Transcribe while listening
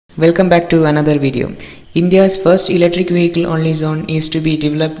Welcome back to another video. India's first electric vehicle only zone is to be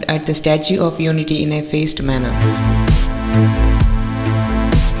developed at the Statue of Unity in a phased manner.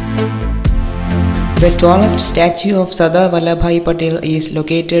 The tallest statue of Sardar Vallabh Bhai Patel is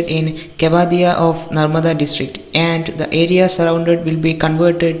located in Kevadia of Narmada district, and the area surrounded will be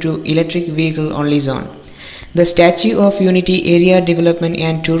converted to electric vehicle only zone. The Statue of Unity Area Development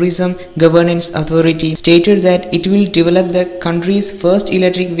and Tourism Governance Authority stated that it will develop the country's first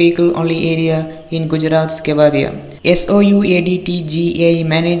electric vehicle only area in Gujarat's Kevadia. SOUADTGA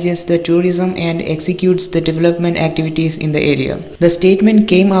manages the tourism and executes the development activities in the area. The statement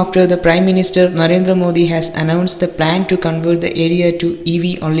came after the Prime Minister Narendra Modi has announced the plan to convert the area to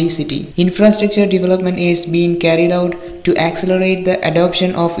EV only city. Infrastructure development is being carried out to accelerate the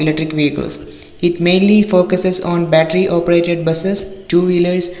adoption of electric vehicles. It mainly focuses on battery-operated buses,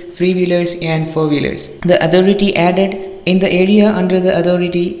 two-wheelers, three-wheelers and four-wheelers. The authority added, in the area under the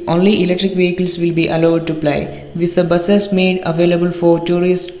authority, only electric vehicles will be allowed to ply, with the buses made available for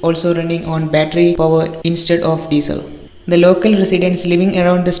tourists also running on battery power instead of diesel. The local residents living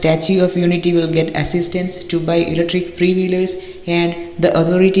around the Statue of Unity will get assistance to buy electric three-wheelers, and the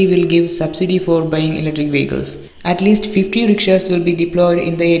authority will give subsidy for buying electric vehicles. At least 50 rickshaws will be deployed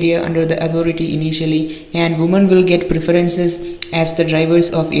in the area under the authority initially, and women will get preferences as the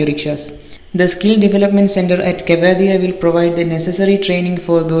drivers of e-rickshaws. The Skill Development Center at Kevadia will provide the necessary training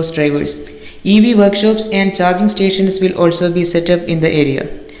for those drivers. EV workshops and charging stations will also be set up in the area.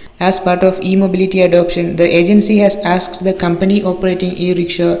 As part of e-mobility adoption, the agency has asked the company operating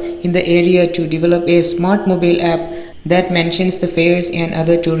e-rickshaw in the area to develop a smart mobile app that mentions the fares and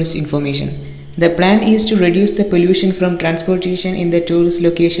other tourist information. The plan is to reduce the pollution from transportation in the tourist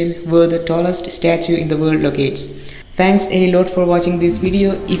location where the tallest statue in the world locates. Thanks a lot for watching this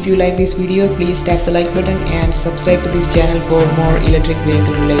video. If you like this video, please tap the like button and subscribe to this channel for more electric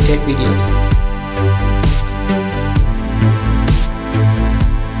vehicle related videos.